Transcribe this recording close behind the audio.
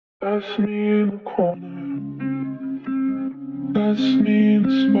That's me in the corner. That's me in the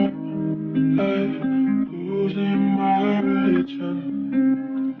spotlight, losing my religion,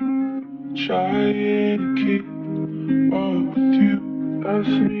 trying to keep up with you. That's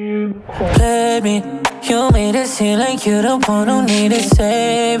me in the corner. Baby, you made it seem like you're the one who needed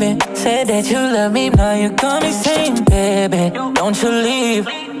saving. Said that you love me, now you're gonna be saying, baby, don't you leave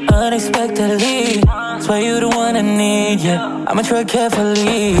unexpectedly. Swear you're the one I need, yeah. I'ma tread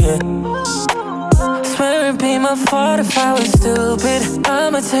carefully, yeah. Swear it'd be my fault if I was stupid.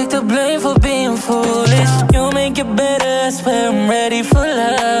 I'ma take the blame for being foolish. You make it better, I swear I'm ready for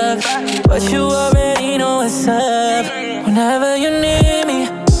love. But you already know what's up. Whenever you need me,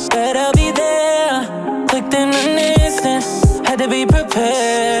 better be there. Clicked in an instant, had to be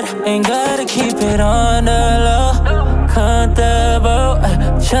prepared. Ain't gotta keep it on the low, comfortable.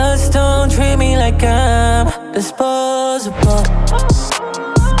 Just don't treat me like I'm disposable.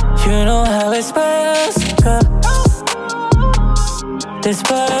 You know how it's supposed to go.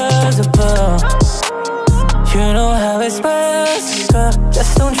 Disposable. You know how it's supposed to go.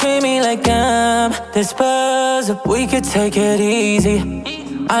 Just don't treat me like I'm disposable. We could take it easy.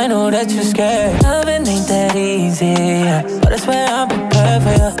 I know that you're scared. Loving ain't that easy, but I swear I'm prepared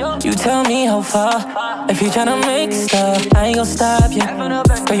for you. You tell me how far. If you tryna make it stop, I ain't gon' stop you.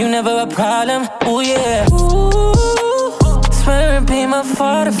 Girl, you never a problem. Ooh yeah. Ooh. Swear it'd be my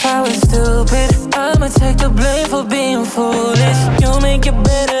fault if I was stupid. I'ma take the blame for being foolish. You make it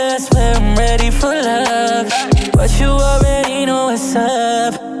better, I swear I'm ready for love. But you already know what's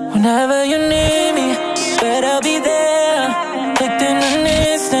up. Whenever you need me, better be there. Clicked in an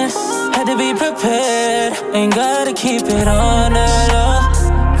instant, had to be prepared. Ain't gotta keep it on the low,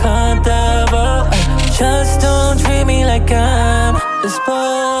 comfortable. Just don't treat me like I'm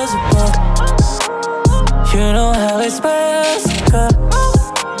disposable. You know how it's supposed to go.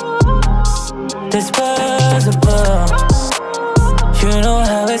 Disposable. You know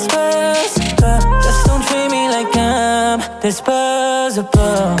how it's supposed to go. Just don't treat me like I'm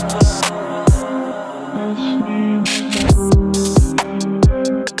disposable.